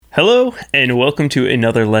Hello, and welcome to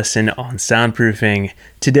another lesson on soundproofing.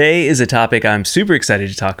 Today is a topic I'm super excited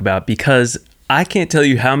to talk about because I can't tell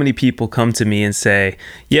you how many people come to me and say,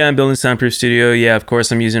 yeah, I'm building a soundproof studio. Yeah, of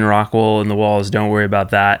course I'm using Rockwool in the walls. Don't worry about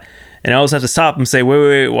that. And I always have to stop and say,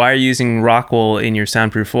 wait, why are you using Rockwool in your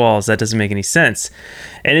soundproof walls? That doesn't make any sense.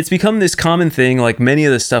 And it's become this common thing, like many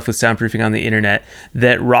of the stuff with soundproofing on the internet,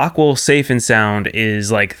 that Rockwool Safe and Sound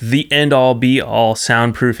is like the end-all, be-all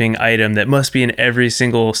soundproofing item that must be in every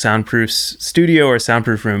single soundproof studio or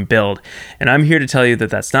soundproof room build. And I'm here to tell you that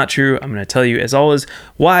that's not true. I'm going to tell you, as always,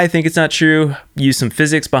 why I think it's not true, use some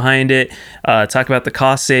physics behind it, talk about the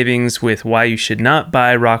cost savings with why you should not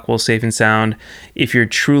buy Rockwool Safe and Sound if you're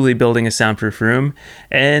truly building a soundproof room,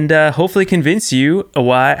 and hopefully convince you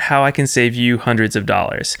how I can save you hundreds of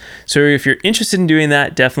dollars. So if you're interested in doing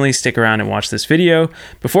that, definitely stick around and watch this video.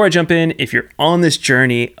 Before I jump in, if you're on this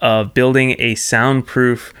journey of building a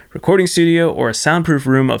soundproof recording studio or a soundproof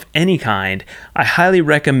room of any kind, I highly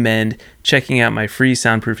recommend checking out my free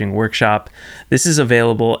soundproofing workshop. This is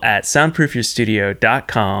available at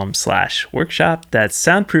soundproofyourstudio.com/workshop. That's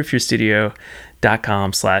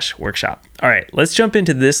soundproofyourstudio.com/workshop. All right, let's jump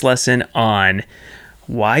into this lesson on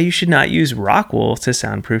why you should not use Rockwool to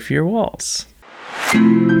soundproof your walls.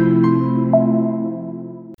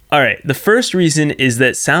 All right, the first reason is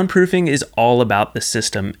that soundproofing is all about the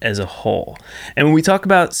system as a whole. And when we talk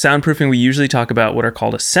about soundproofing, we usually talk about what are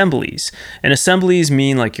called assemblies. And assemblies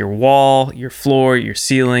mean like your wall, your floor, your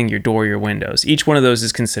ceiling, your door, your windows. Each one of those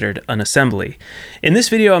is considered an assembly. In this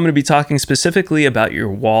video, I'm going to be talking specifically about your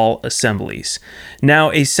wall assemblies.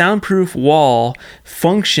 Now, a soundproof wall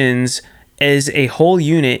functions as a whole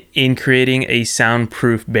unit in creating a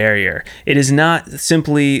soundproof barrier. It is not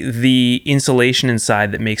simply the insulation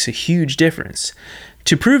inside that makes a huge difference.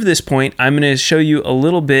 To prove this point, I'm going to show you a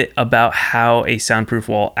little bit about how a soundproof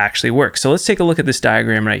wall actually works. So let's take a look at this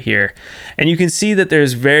diagram right here. And you can see that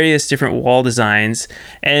there's various different wall designs.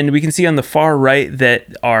 And we can see on the far right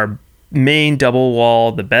that our main double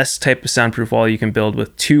wall, the best type of soundproof wall you can build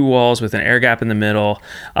with two walls with an air gap in the middle,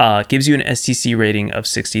 gives you an STC rating of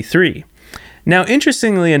 63. Now,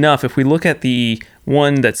 interestingly enough, if we look at the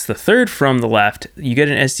one that's the third from the left, you get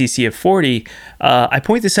an STC of 40. I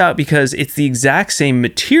point this out because it's the exact same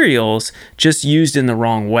materials, just used in the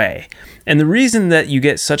wrong way. And the reason that you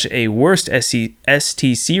get such a worst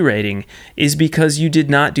STC rating is because you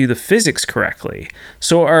did not do the physics correctly.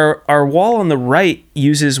 So our wall on the right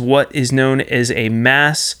uses what is known as a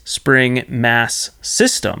mass spring mass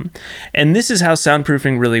system. And this is how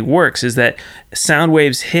soundproofing really works, is that sound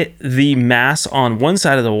waves hit the mass on one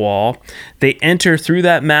side of the wall, they enter through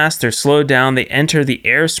that mass, they're slowed down, they enter the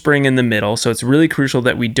air spring in the middle, so it's really crucial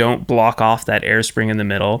that we don't block off that air spring in the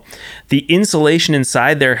middle. The insulation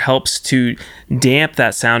inside there helps to damp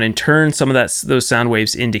that sound and turn some of those sound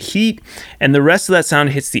waves into heat, and the rest of that sound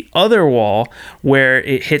hits the other wall where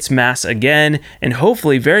it hits mass again, and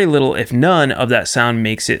hopefully very little, if none, of that sound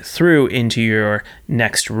makes it through into your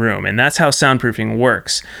next room. And that's how soundproofing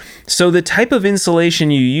works. So the type of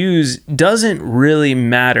insulation you use doesn't really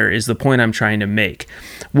matter, is the point I'm trying to make.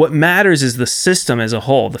 What matters is the system as a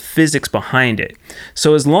whole, the physics behind it.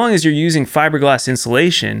 So as long as you're using fiberglass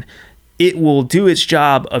insulation, it will do its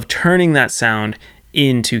job of turning that sound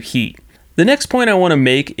into heat. The next point I want to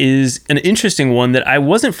make is an interesting one that I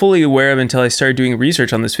wasn't fully aware of until I started doing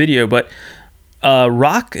research on this video, but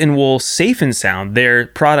Rockwool Safe and Sound, their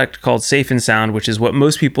product called Safe and Sound, which is what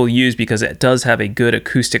most people use because it does have a good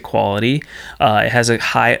acoustic quality. It has a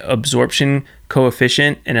high absorption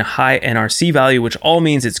coefficient and a high NRC value, which all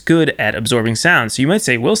means it's good at absorbing sound. So you might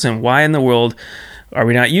say, Wilson, why in the world are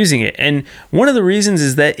we not using it? And one of the reasons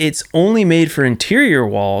is that it's only made for interior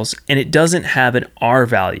walls and it doesn't have an R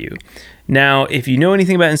value. Now, if you know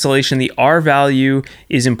anything about insulation, the R value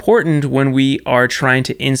is important when we are trying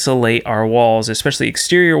to insulate our walls, especially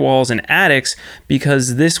exterior walls and attics,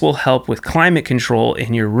 because this will help with climate control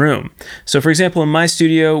in your room. So for example, in my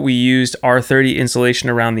studio, we used R30 insulation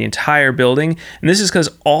around the entire building. And this is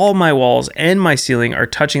because all my walls and my ceiling are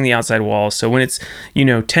touching the outside walls. So when it's,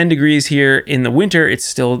 10 degrees here in the winter, it's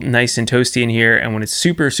still nice and toasty in here. And when it's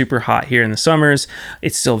super, super hot here in the summers,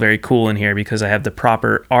 it's still very cool in here because I have the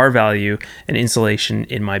proper R value and insulation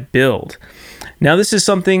in my build. Now, this is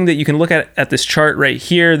something that you can look at this chart right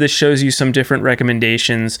here. This shows you some different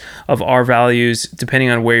recommendations of R values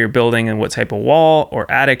depending on where you're building and what type of wall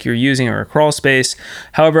or attic you're using or a crawl space.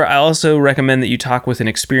 However, I also recommend that you talk with an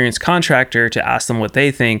experienced contractor to ask them what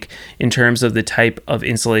they think in terms of the type of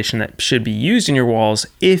insulation that should be used in your walls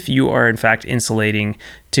if you are in fact insulating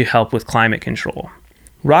to help with climate control.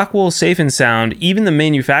 Rockwool Safe and Sound, even the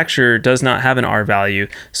manufacturer does not have an R value,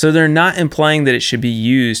 so they're not implying that it should be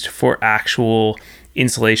used for actual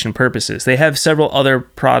insulation purposes. They have several other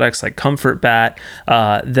products like Comfort Bat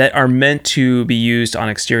that are meant to be used on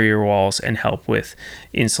exterior walls and help with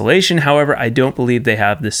insulation. However, I don't believe they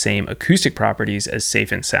have the same acoustic properties as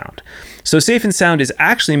Safe and Sound. So Safe and Sound is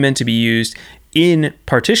actually meant to be used in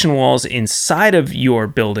partition walls inside of your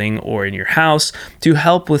building or in your house to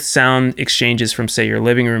help with sound exchanges from, say, your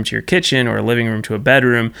living room to your kitchen or a living room to a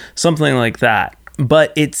bedroom, something like that.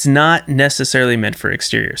 But it's not necessarily meant for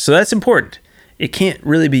exterior. So that's important. It can't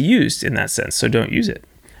really be used in that sense, so don't use it.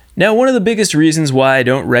 Now, one of the biggest reasons why I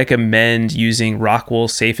don't recommend using Rockwool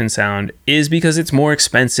Safe and Sound is because it's more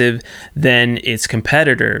expensive than its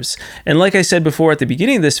competitors. And like I said before at the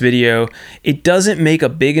beginning of this video, it doesn't make a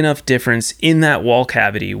big enough difference in that wall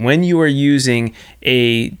cavity when you are using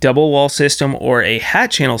a double wall system or a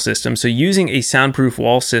hat channel system. So using a soundproof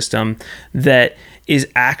wall system that is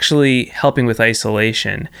actually helping with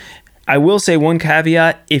isolation. I will say one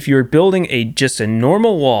caveat: if you're building just a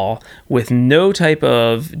normal wall with no type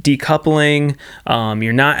of decoupling,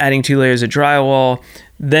 you're not adding 2 layers of drywall,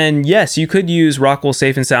 then yes, you could use Rockwool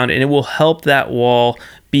Safe and Sound, and it will help that wall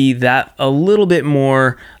be that a little bit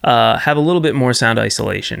more, have a little bit more sound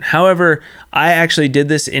isolation. However, I actually did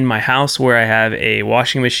this in my house where I have a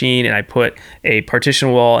washing machine and I put a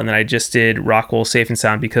partition wall, and then I just did Rockwool Safe and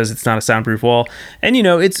Sound because it's not a soundproof wall. And you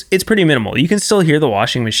know, it's pretty minimal. You can still hear the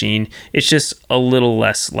washing machine. It's just a little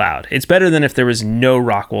less loud. It's better than if there was no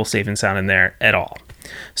Rockwool Safe and Sound in there at all.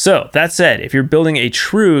 So that said, if you're building a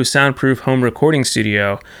true soundproof home recording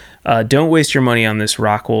studio, don't waste your money on this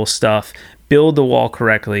Rockwool stuff. Build the wall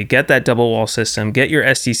correctly, get that double wall system, get your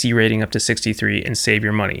SDC rating up to 63, and save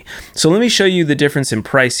your money. So let me show you the difference in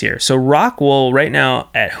price here. So Rockwool right now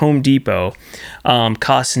at Home Depot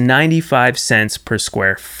costs 95 cents per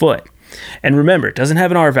square foot. And remember, it doesn't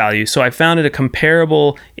have an R value, so I found it a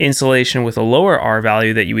comparable insulation with a lower R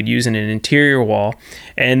value that you would use in an interior wall.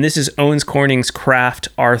 And this is Owens Corning's Craft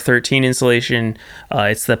R13 insulation.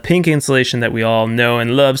 It's the pink insulation that we all know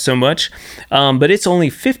and love so much, but it's only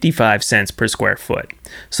 55 cents per square foot.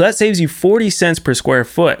 So that saves you 40 cents per square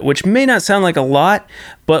foot, which may not sound like a lot,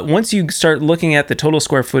 but once you start looking at the total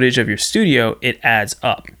square footage of your studio, it adds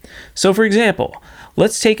up. So for example,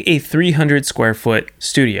 let's take a 300 square foot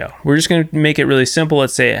studio. We're just going to make it really simple.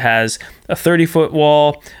 Let's say it has a 30-foot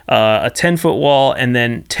wall, a 10-foot wall, and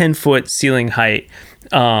then 10-foot ceiling height.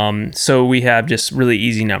 So we have just really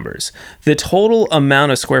easy numbers. The total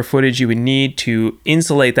amount of square footage you would need to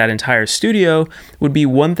insulate that entire studio would be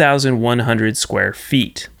 1,100 square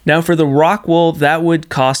feet. Now for the Rockwool, that would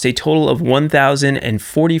cost a total of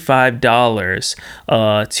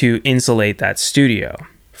 $1,045 to insulate that studio.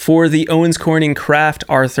 For the Owens Corning Craft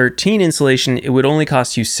R13 insulation, it would only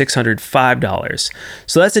cost you $605.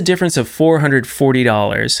 So that's a difference of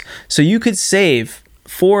 $440. So you could save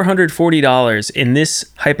 $440 in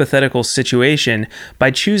this hypothetical situation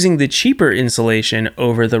by choosing the cheaper insulation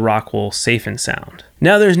over the Rockwool Safe and Sound.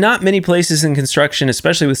 Now, there's not many places in construction,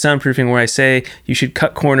 especially with soundproofing, where I say you should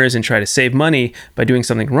cut corners and try to save money by doing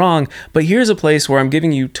something wrong, but here's a place where I'm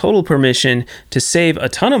giving you total permission to save a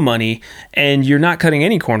ton of money, and you're not cutting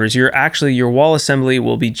any corners. Your wall assembly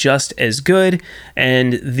will be just as good,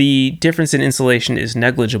 and the difference in insulation is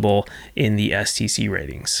negligible in the STC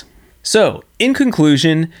ratings. So, in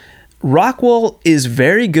conclusion, Rockwool is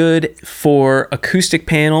very good for acoustic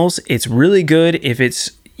panels. It's really good if it's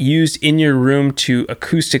used in your room to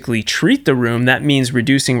acoustically treat the room. That means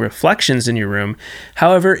reducing reflections in your room.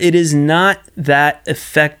 However, it is not that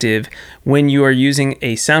effective when you are using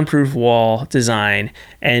a soundproof wall design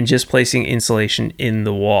and just placing insulation in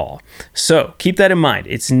the wall. So keep that in mind.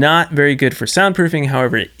 It's not very good for soundproofing.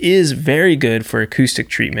 However, it is very good for acoustic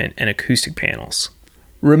treatment and acoustic panels.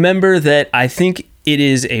 Remember that I think it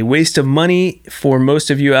is a waste of money for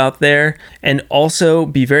most of you out there, and also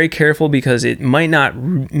be very careful because it might not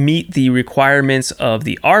meet the requirements of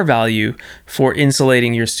the R value for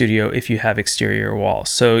insulating your studio if you have exterior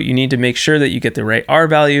walls. So you need to make sure that you get the right R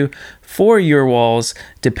value for your walls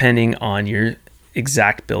depending on your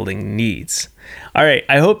exact building needs. All right,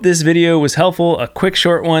 I hope this video was helpful. A quick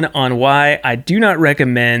short one on why I do not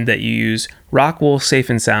recommend that you use Rockwool Safe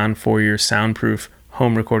and Sound for your soundproof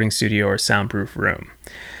home recording studio or soundproof room.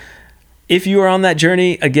 If you are on that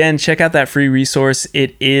journey, again, check out that free resource.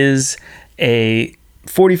 It is a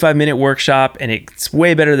 45-minute workshop, and it's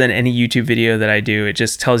way better than any YouTube video that I do. It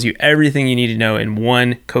just tells you everything you need to know in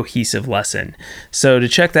one cohesive lesson. So to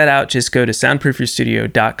check that out, just go to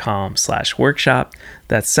soundproofyourstudio.com/workshop.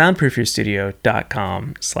 That's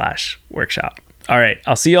soundproofyourstudio.com/workshop. All right,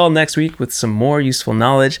 I'll see you all next week with some more useful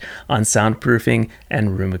knowledge on soundproofing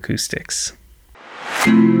and room acoustics.